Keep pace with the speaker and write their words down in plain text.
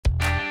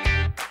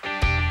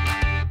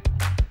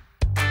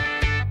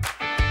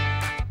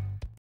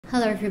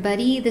Hello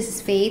everybody, this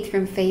is Faith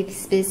from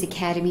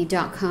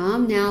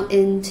faithsbizacademy.com. Now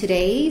in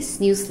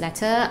today's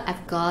newsletter,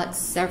 I've got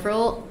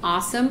several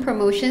awesome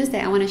promotions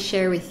that I want to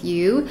share with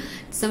you.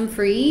 Some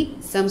free,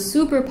 some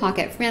super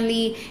pocket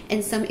friendly,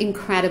 and some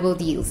incredible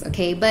deals,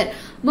 okay? But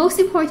most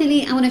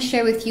importantly, I want to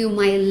share with you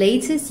my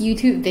latest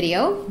YouTube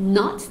video,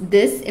 not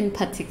this in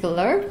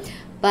particular,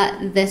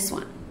 but this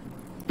one.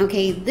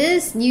 Okay,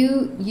 this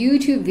new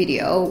YouTube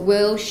video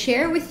will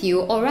share with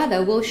you, or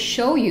rather will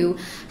show you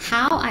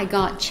how I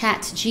got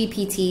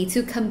ChatGPT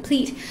to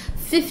complete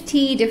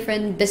 50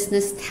 different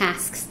business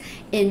tasks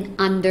in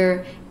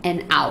under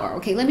an hour.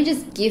 Okay, let me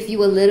just give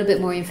you a little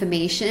bit more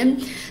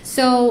information.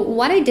 So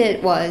what I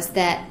did was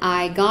that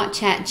I got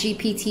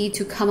ChatGPT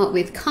to come up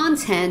with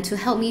content to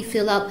help me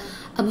fill up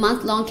a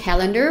month-long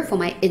calendar for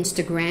my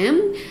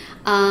Instagram,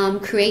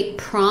 create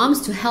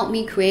prompts to help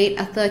me create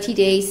a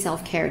 30-day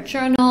self-care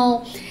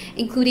journal,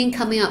 including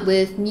coming up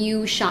with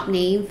new shop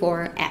name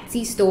for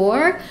Etsy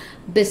store,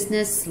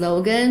 business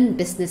slogan,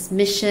 business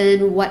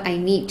mission, what I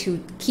need to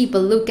keep a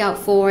lookout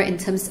for in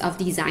terms of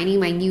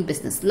designing my new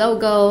business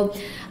logo.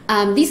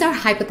 These are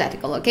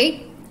hypothetical,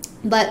 okay?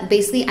 But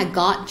basically, I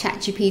got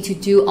ChatGPT to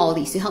do all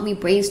these, to help me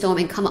brainstorm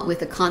and come up with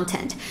the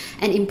content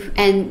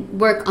and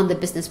work on the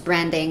business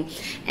branding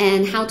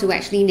and how to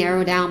actually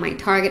narrow down my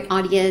target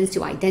audience,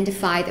 to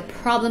identify the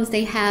problems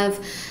they have,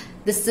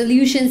 the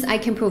solutions I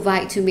can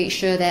provide to make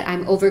sure that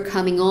I'm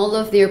overcoming all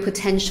of their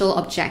potential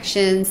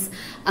objections.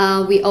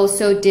 We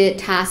also did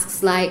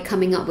tasks like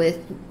coming up with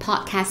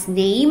podcast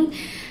name,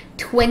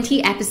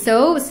 20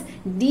 episodes,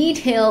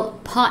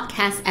 detailed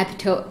podcast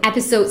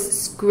episodes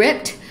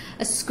script,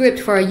 a script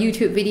for a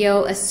YouTube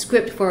video, a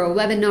script for a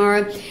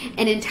webinar,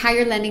 an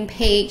entire landing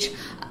page,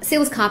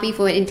 sales copy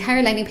for an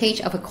entire landing page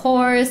of a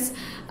course,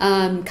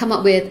 come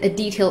up with a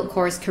detailed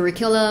course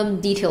curriculum,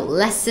 detailed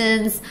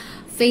lessons,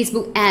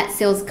 Facebook ad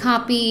sales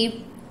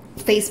copy,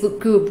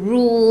 Facebook group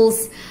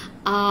rules,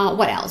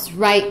 what else?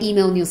 Write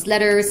email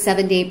newsletters,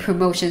 7-day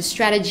promotion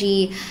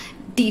strategy,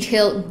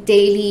 detailed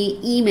daily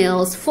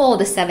emails for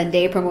the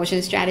 7-day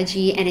promotion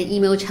strategy, and an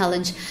email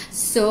challenge.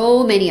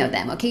 So many of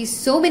them, okay?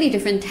 So many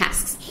different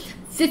tasks.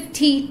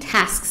 50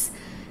 tasks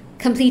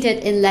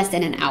completed in less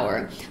than an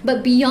hour.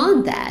 But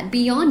beyond that,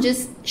 beyond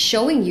just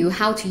showing you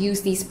how to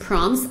use these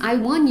prompts, I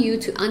want you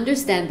to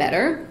understand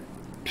better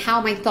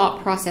how my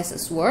thought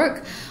processes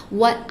work,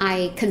 what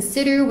I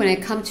consider when I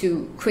come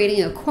to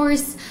creating a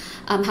course,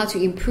 how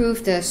to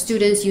improve the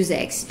students' user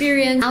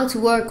experience, how to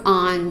work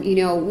on,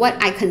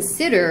 what I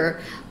consider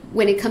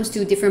when it comes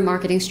to different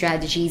marketing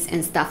strategies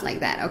and stuff like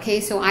that.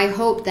 Okay, so I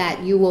hope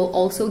that you will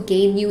also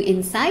gain new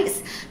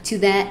insights to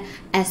that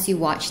as you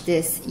watch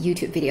this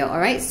YouTube video. All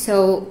right,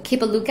 so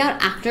keep a lookout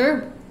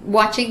after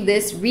watching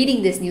this,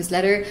 reading this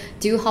newsletter.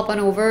 Do hop on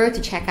over to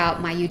check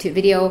out my YouTube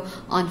video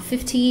on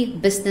 50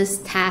 business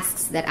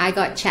tasks that I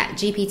got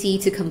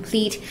ChatGPT to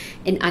complete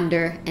in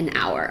under an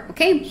hour.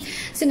 Okay,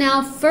 so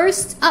now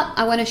first up,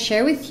 I want to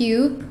share with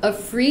you a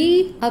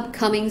free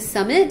upcoming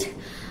summit.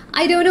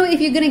 I don't know if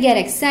you're gonna get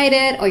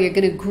excited or you're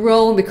gonna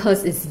groan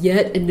because it's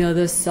yet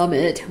another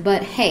summit,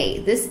 but hey,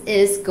 this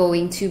is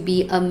going to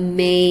be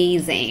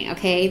amazing,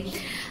 okay?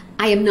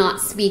 I am not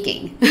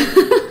speaking.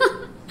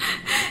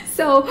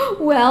 So,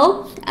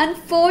 well,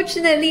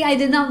 unfortunately, I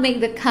did not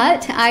make the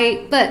cut,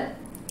 but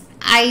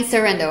I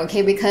surrender,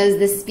 okay, because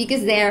the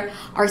speakers there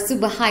are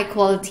super high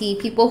quality,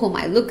 people whom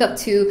I look up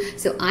to.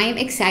 So I am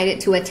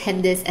excited to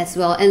attend this as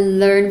well and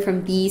learn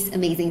from these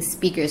amazing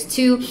speakers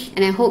too.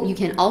 And I hope you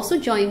can also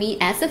join me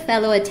as a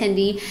fellow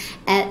attendee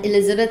at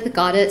Elizabeth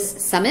Goddard's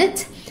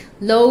Summit,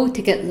 Low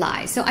Ticket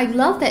Live. So I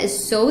love that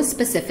it's so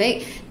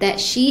specific that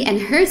she and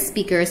her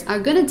speakers are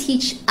gonna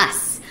teach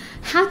us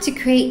how to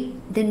create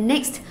the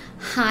next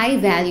high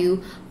value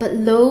but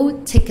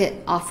low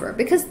ticket offer,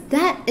 because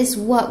that is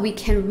what we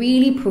can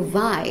really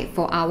provide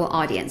for our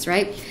audience,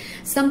 right?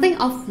 Something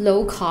of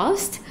low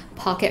cost,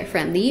 pocket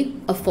friendly,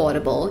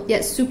 affordable,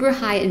 yet super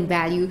high in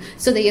value,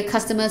 so that your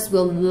customers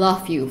will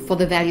love you for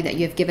the value that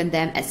you have given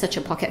them at such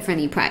a pocket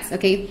friendly price.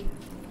 Okay,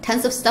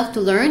 tons of stuff to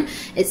learn.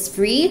 It's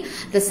free.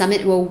 The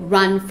summit will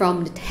run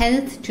from the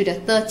 10th to the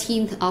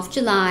 13th of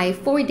July,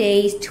 4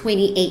 days,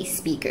 28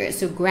 speakers.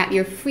 So grab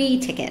your free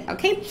ticket,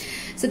 okay?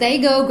 So there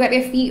you go, grab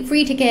your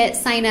free ticket,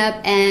 sign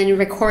up, and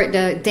record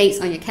the dates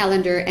on your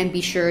calendar and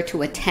be sure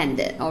to attend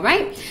it, all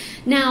right?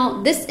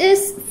 Now, this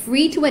is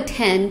free to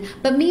attend,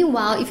 but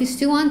meanwhile, if you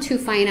still want to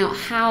find out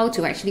how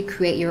to actually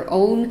create your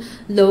own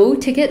low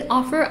ticket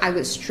offer, I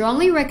would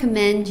strongly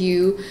recommend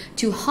you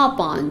to hop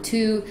on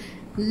to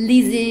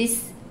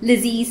Lizzie's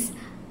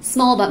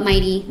Small But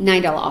Mighty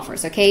 $9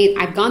 offers, okay?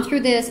 I've gone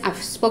through this. I've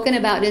spoken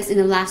about this in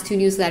the last 2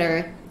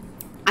 newsletters.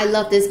 I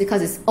love this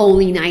because it's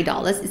only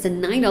 $9. It's a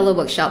 $9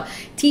 workshop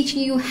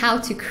teaching you how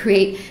to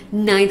create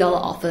 $9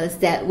 offers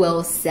that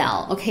will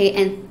sell, okay?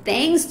 And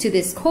thanks to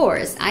this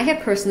course, I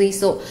have personally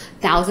sold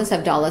thousands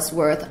of dollars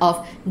worth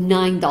of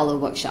 $9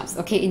 workshops,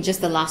 okay, in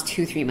just the last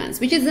 2-3 months,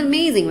 which is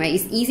amazing, right?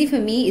 It's easy for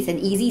me, it's an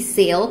easy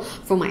sale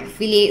for my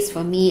affiliates,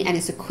 for me, and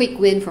it's a quick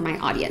win for my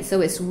audience. So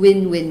it's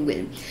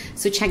win-win-win.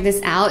 So check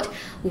this out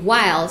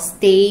while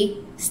stay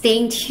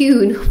staying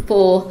tuned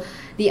for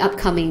the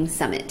upcoming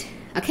summit.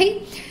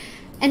 Okay.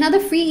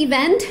 Another free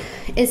event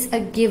is a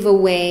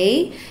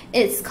giveaway.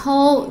 It's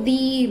called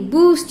the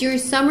Boost Your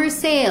Summer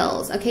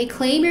Sales. Okay,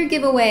 claim your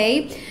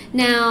giveaway.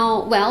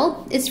 Now,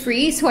 well, it's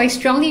free, so I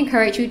strongly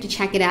encourage you to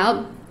check it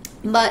out.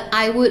 But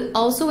I would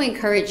also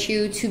encourage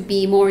you to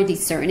be more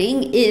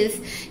discerning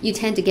if you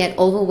tend to get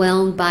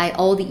overwhelmed by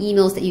all the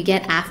emails that you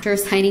get after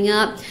signing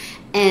up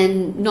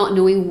and not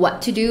knowing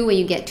what to do when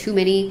you get too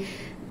many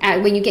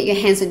when you get your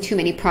hands on too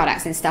many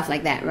products and stuff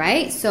like that,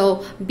 right?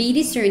 So be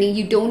discerning.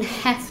 You don't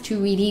have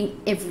to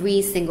redeem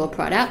every single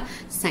product.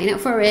 Sign up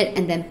for it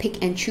and then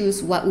pick and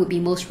choose what would be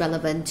most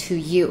relevant to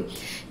you.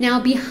 Now,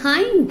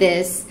 behind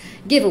this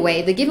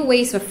giveaway, the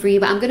giveaway is for free,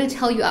 but I'm going to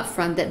tell you up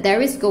front that there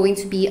is going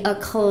to be a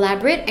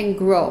Collaborate and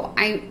Grow.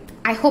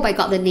 I hope I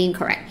got the name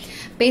correct.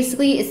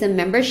 Basically, it's a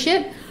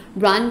membership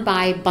run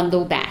by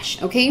Bundle Bash,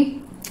 okay?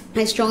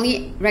 I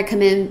strongly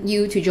recommend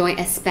you to join,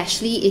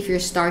 especially if you're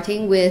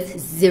starting with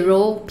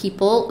 0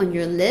 people on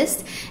your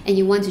list and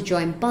you want to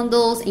join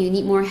bundles and you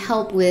need more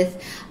help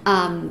with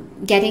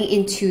getting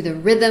into the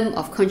rhythm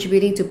of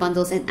contributing to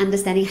bundles and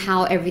understanding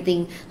how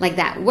everything like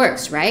that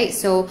works, right?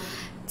 So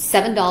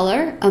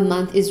 $7 a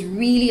month is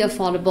really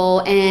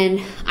affordable,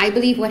 and I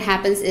believe what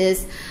happens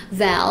is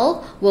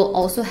Val will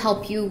also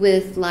help you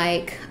with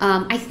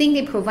I think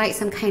they provide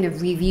some kind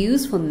of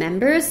reviews for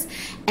members,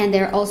 and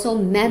there are also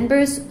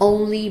members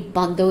only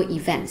bundle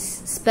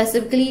events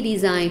specifically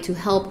designed to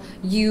help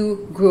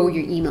you grow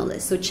your email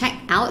list. So check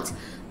out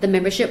the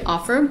membership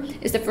offer.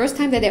 It's the first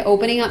time that they're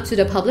opening up to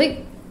the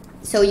public.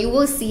 So you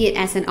will see it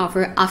as an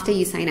offer after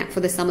you sign up for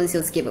the Summer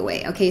Sales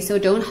giveaway. Okay, so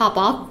don't hop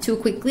off too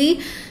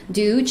quickly.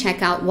 Do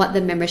check out what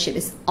the membership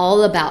is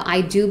all about. I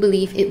do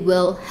believe it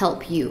will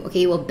help you.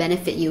 Okay, it will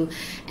benefit you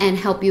and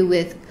help you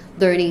with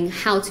learning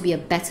how to be a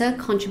better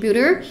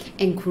contributor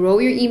and grow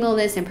your email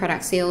list and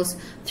product sales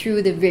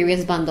through the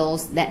various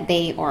bundles that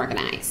they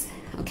organize.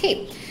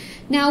 Okay.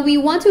 Now we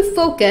want to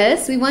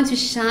focus, we want to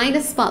shine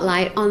the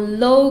spotlight on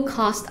low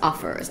cost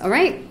offers. All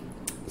right.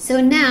 So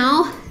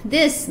now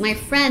this, my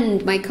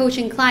friend, my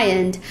coaching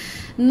client,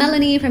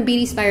 Melanie from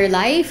Beauty Inspire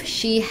Life,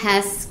 she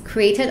has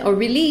created or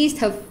released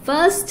her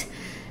first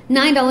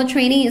 $9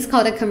 training. It's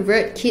called a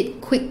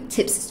ConvertKit Quick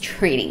Tips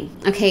Training.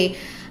 Okay,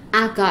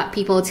 I've got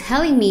people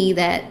telling me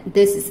that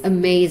this is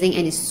amazing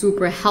and it's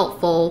super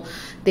helpful.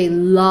 They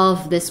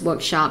love this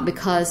workshop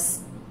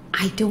because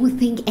I don't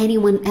think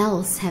anyone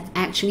else have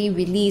actually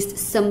released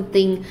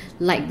something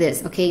like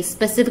this. Okay,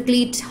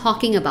 specifically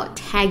talking about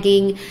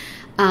tagging.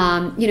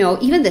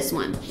 Even this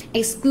one,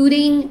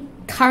 excluding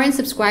current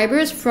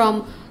subscribers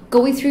from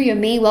going through your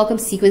main welcome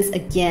sequence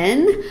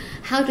again,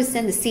 how to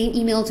send the same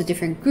email to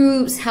different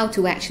groups, how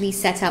to actually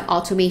set up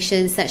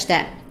automation such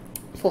that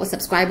for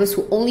subscribers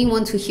who only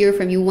want to hear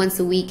from you once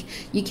a week,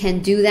 you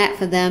can do that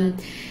for them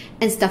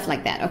and stuff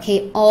like that.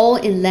 Okay, all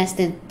in less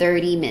than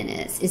 30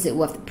 minutes. Is it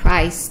worth the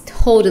price?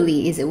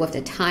 Totally. Is it worth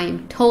the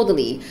time?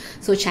 Totally.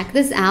 So check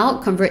this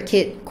out,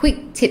 ConvertKit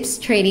Quick Tips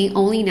Training,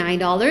 only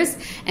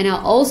 $9. And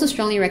I'll also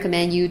strongly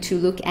recommend you to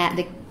look at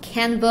the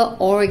Canva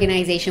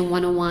Organization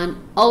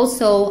 101,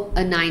 also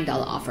a $9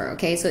 offer.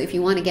 Okay, so if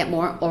you want to get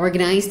more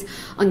organized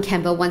on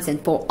Canva once and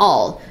for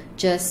all,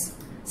 just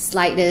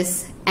slide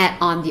this, add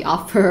on the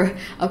offer.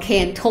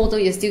 Okay, in total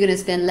you're still going to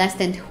spend less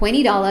than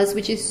 $20,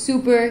 which is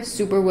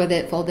super worth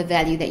it for the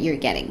value that you're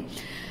getting.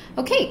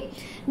 Okay,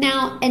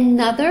 now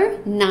another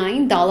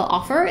 $9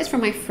 offer is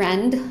from my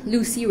friend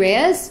Lucy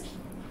Reyes.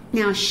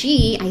 Now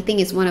she, I think,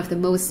 is one of the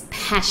most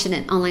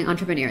passionate online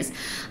entrepreneurs.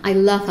 I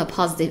love her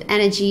positive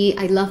energy.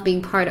 I love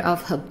being part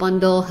of her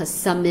bundle, her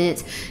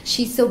summit.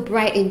 She's so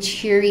bright and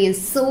cheery and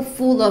so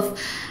full of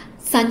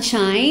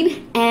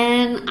sunshine,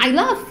 and I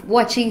love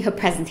watching her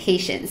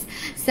presentations.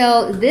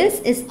 So this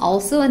is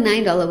also a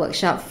 $9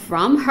 workshop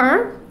from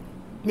her.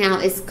 Now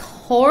it's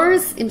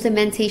Course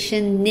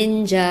Implementation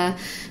Ninja.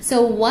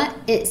 So what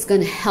it's going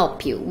to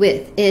help you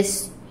with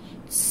is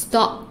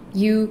stop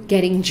you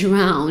getting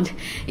drowned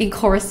in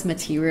course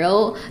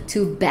material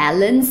to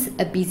balance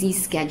a busy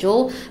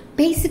schedule.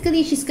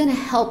 Basically, she's going to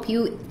help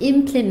you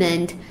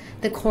implement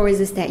the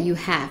courses that you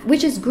have,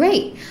 which is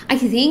great. I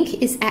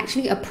think it's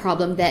actually a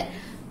problem that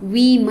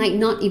we might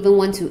not even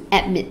want to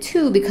admit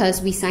to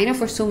because we sign up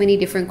for so many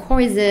different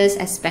courses,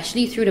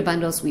 especially through the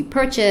bundles we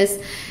purchase,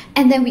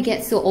 and then we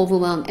get so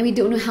overwhelmed and we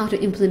don't know how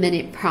to implement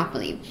it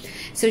properly.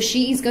 So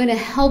she is going to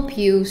help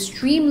you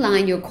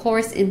streamline your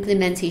course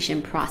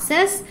implementation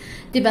process,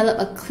 develop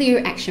a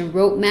clear action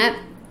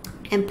roadmap,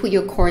 and put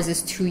your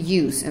courses to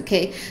use.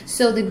 Okay,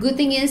 so the good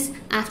thing is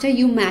after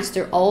you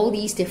master all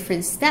these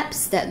different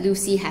steps that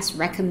Lucy has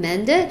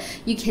recommended,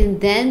 you can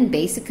then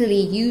basically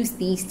use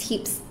these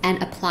tips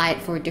and apply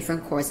it for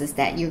different courses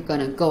that you're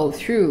gonna go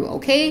through.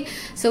 Okay,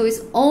 so it's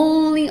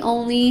only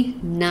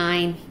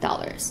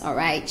 $9. All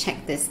right,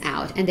 check this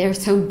out. And there's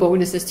some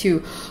bonuses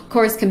too: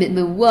 course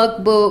commitment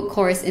workbook,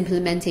 course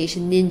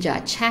implementation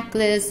ninja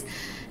checklist.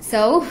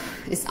 So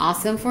it's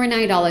awesome for a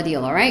 $9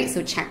 deal. All right,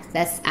 so check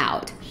this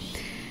out.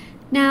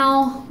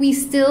 Now, we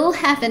still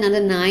have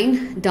another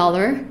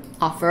 $9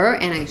 offer,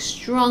 and I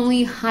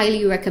strongly,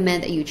 highly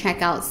recommend that you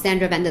check out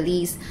Sandra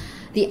Vanderlee's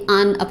The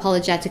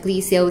Unapologetically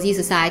Salesy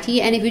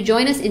Society. And if you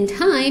join us in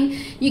time,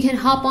 you can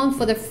hop on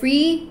for the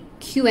free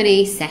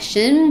Q&A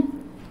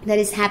session that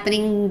is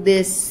happening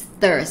this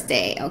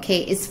Thursday.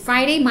 Okay, it's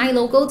Friday my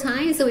local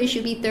time, so it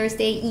should be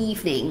Thursday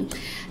evening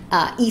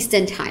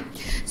Eastern time.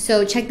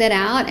 So check that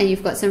out, and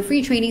you've got some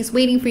free trainings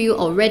waiting for you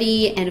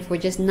already, and for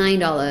just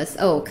 $9.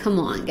 Oh, come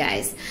on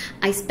guys.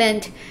 I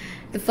spent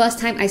the first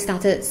time I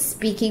started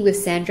speaking with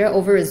Sandra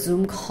over a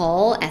Zoom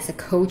call as a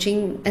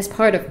coaching, as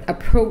part of a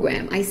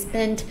program, I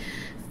spent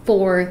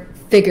 4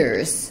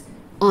 figures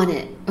on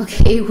it,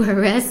 okay?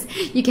 Whereas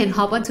you can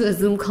hop onto a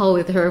Zoom call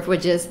with her for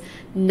just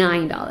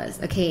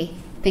 $9, okay?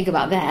 Think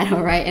about that,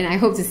 all right? And I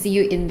hope to see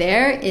you in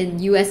there in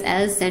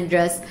USS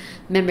Sandra's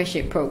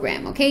membership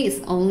program, okay? It's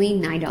only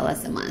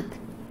 $9 a month.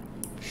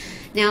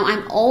 Now,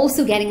 I'm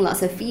also getting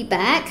lots of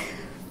feedback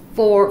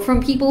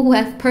from people who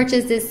have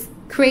purchased this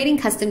creating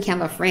custom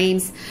Canva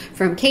frames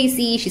from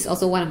Casey. She's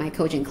also one of my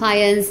coaching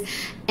clients,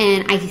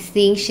 and I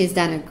think she's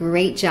done a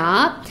great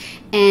job.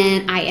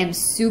 And I am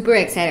super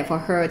excited for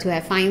her to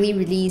have finally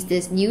released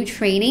this new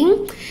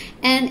training,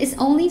 and it's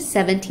only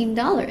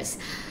 $17.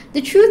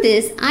 The truth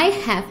is, I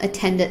have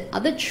attended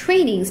other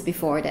trainings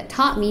before that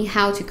taught me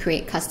how to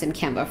create custom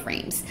Canva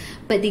frames,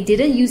 but they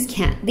didn't use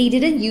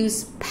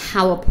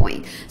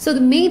PowerPoint. So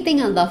the main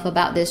thing I love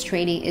about this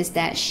training is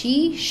that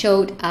she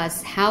showed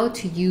us how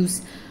to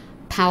use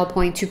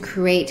PowerPoint to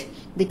create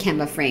the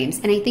Canva frames.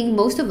 And I think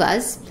most of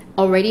us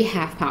already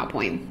have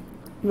PowerPoint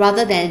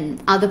rather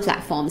than other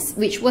platforms,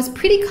 which was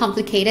pretty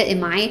complicated in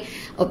my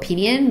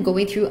opinion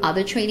going through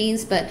other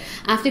trainings. But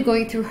after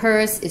going through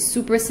hers, it's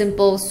super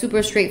simple,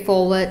 super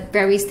straightforward,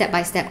 very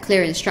step-by-step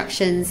clear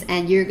instructions,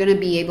 and you're gonna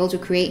be able to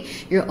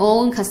create your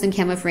own custom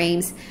Canva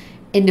frames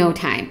in no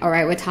time. All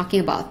right, we're talking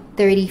about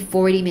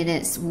 30-40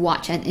 minutes,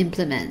 watch and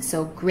implement.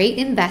 So great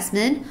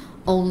investment,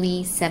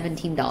 only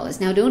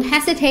 $17. Now don't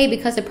hesitate,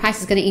 because the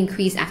price is going to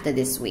increase after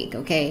this week,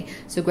 okay?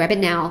 So grab it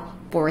now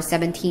for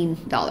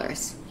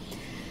 $17.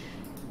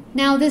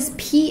 Now this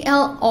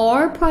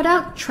PLR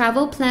product,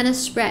 Travel Planner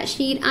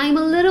Spreadsheet, I'm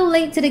a little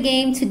late to the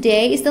game.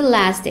 Today is the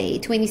last day.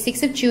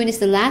 26th of June is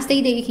the last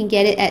day that you can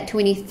get it at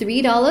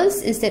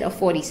 $23 instead of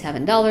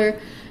 $47.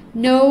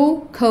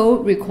 No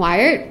code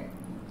required.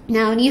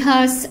 Now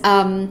Neha's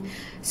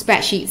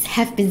spreadsheets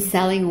have been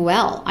selling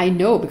well. I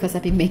know, because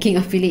I've been making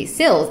affiliate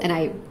sales, and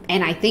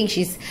I think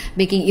she's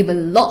making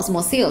even lots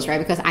more sales, right?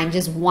 Because I'm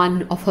just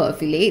one of her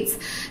affiliates.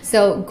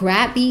 So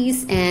grab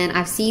these, and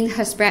I've seen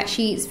her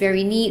spreadsheets,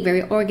 very neat,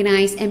 very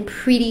organized, and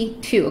pretty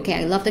too. Okay,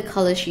 I love the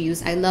colors she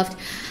used. I loved,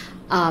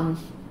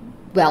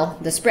 well,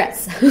 the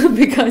spreads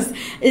because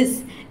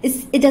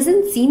it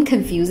doesn't seem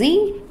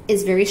confusing.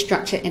 It's very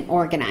structured and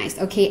organized.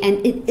 Okay,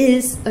 and it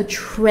is a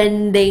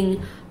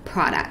trending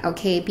product.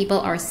 Okay, people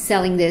are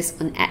selling this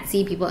on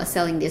Etsy, people are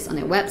selling this on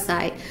their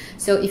website.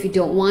 So if you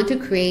don't want to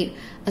create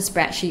a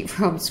spreadsheet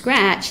from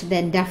scratch,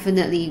 then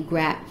definitely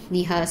grab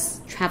Neha's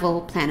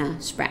Travel Planner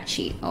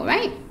Spreadsheet. All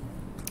right,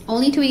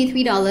 only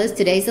 $23.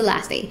 Today's the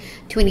last day.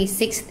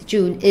 26th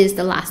June is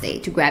the last day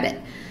to grab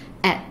it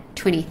at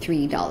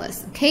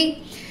 $23.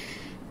 Okay,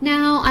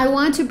 now I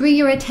want to bring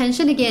your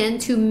attention again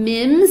to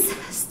Mim's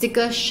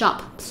sticker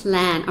shop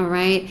plan. All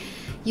right,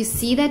 you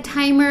see that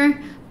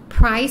timer?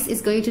 Price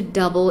is going to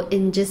double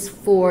in just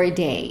 4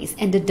 days,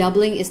 and the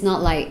doubling is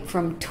not like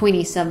from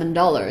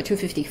 $27 to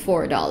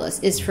 $54.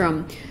 It's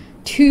from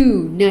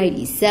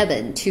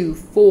 $297 to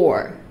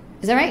 $4.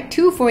 Is that right?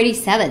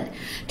 $247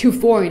 to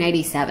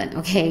 $497.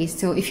 Okay,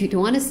 so if you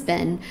don't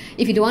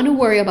want to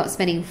worry about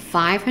spending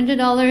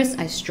 $500,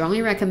 I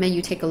strongly recommend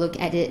you take a look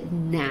at it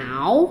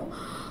now.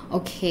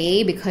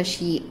 Okay, because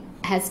she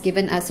has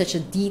given us such a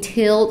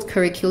detailed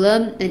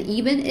curriculum, and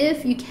even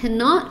if you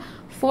cannot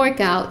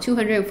fork out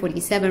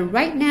 $247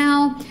 right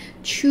now,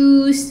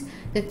 choose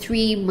the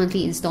 3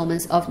 monthly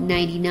installments of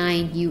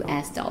 $99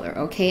 US.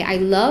 Okay, I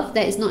love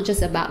that it's not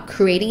just about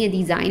creating and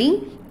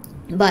designing,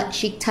 but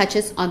she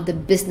touches on the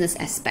business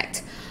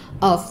aspect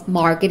of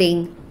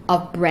marketing,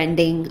 of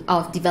branding,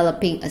 of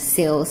developing a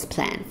sales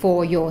plan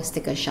for your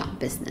sticker shop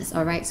business.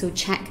 All right, so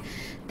check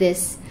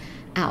this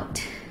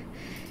out.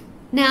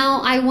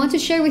 Now, I want to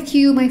share with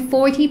you my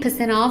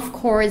 40% off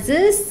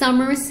courses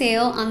summer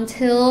sale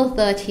until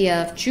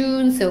 30th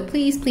June. So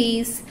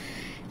please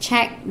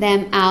check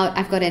them out.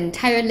 I've got an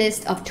entire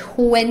list of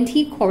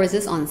 20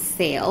 courses on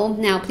sale.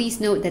 Now, please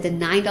note that the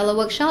 $9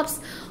 workshops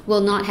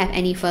will not have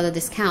any further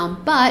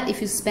discount, but if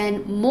you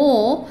spend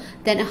more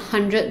than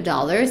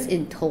 $100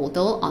 in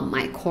total on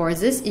my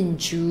courses in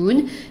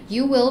June,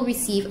 you will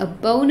receive a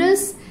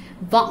bonus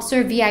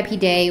Voxer VIP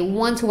Day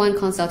one-to-one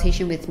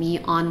consultation with me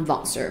on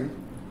Voxer.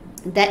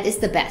 That is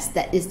the best.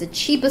 That is the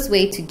cheapest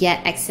way to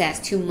get access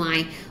to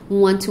my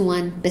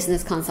one-to-one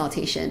business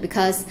consultation,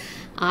 because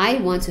I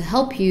want to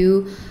help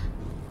you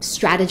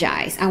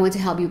strategize. I want to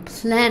help you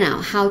plan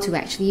out how to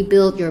actually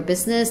build your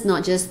business,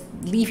 not just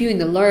leave you in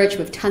the lurch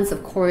with tons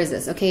of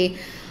courses. Okay,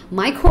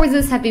 My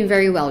courses have been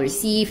very well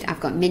received. I've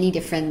got many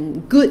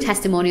different good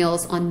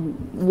testimonials on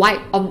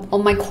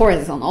my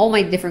courses, on all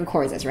my different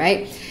courses,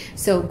 right?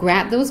 So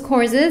grab those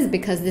courses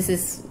because this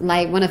is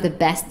like one of the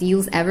best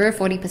deals ever,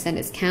 40%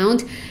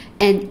 discount.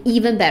 And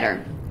even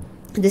better,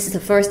 this is the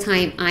first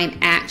time I'm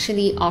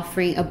actually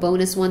offering a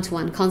bonus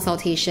one-to-one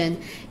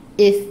consultation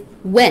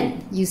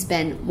when you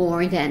spend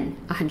more than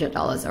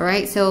 $100, all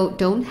right? So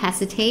don't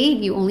hesitate.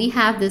 You only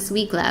have this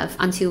week left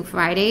until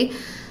Friday,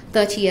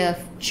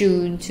 30th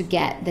June to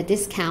get the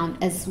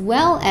discount, as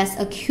well as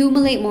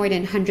accumulate more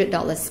than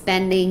 $100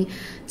 spending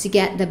to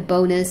get the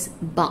bonus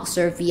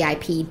Boxer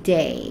VIP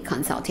day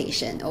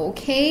consultation,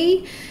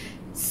 okay?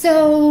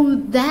 So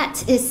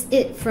that is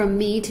it from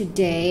me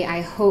today.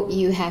 I hope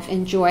you have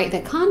enjoyed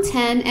the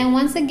content, and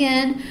once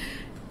again,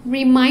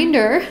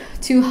 reminder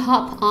to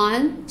hop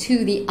on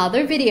to the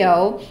other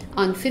video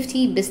on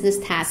 50 business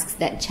tasks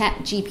that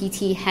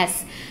ChatGPT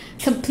has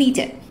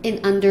completed in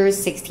under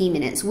 60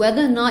 minutes.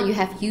 Whether or not you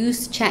have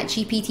used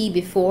ChatGPT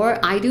before,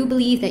 I do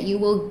believe that you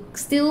will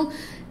still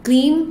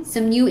glean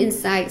some new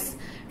insights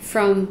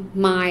from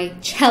my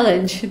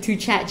challenge to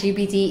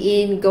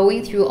ChatGPT in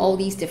going through all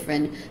these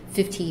different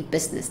 50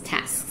 business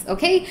tasks.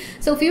 Okay,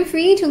 so feel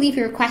free to leave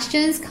your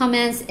questions,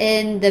 comments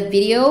in the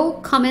video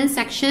comment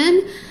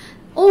section,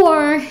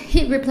 or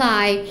hit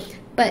reply.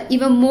 But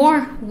even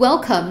more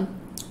welcome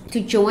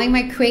to join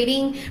my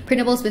Creating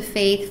Printables with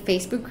Faith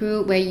Facebook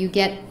group, where you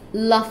get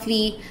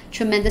lovely,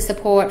 tremendous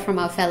support from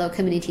our fellow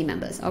community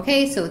members.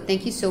 Okay, so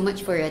thank you so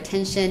much for your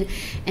attention,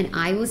 and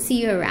I will see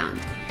you around.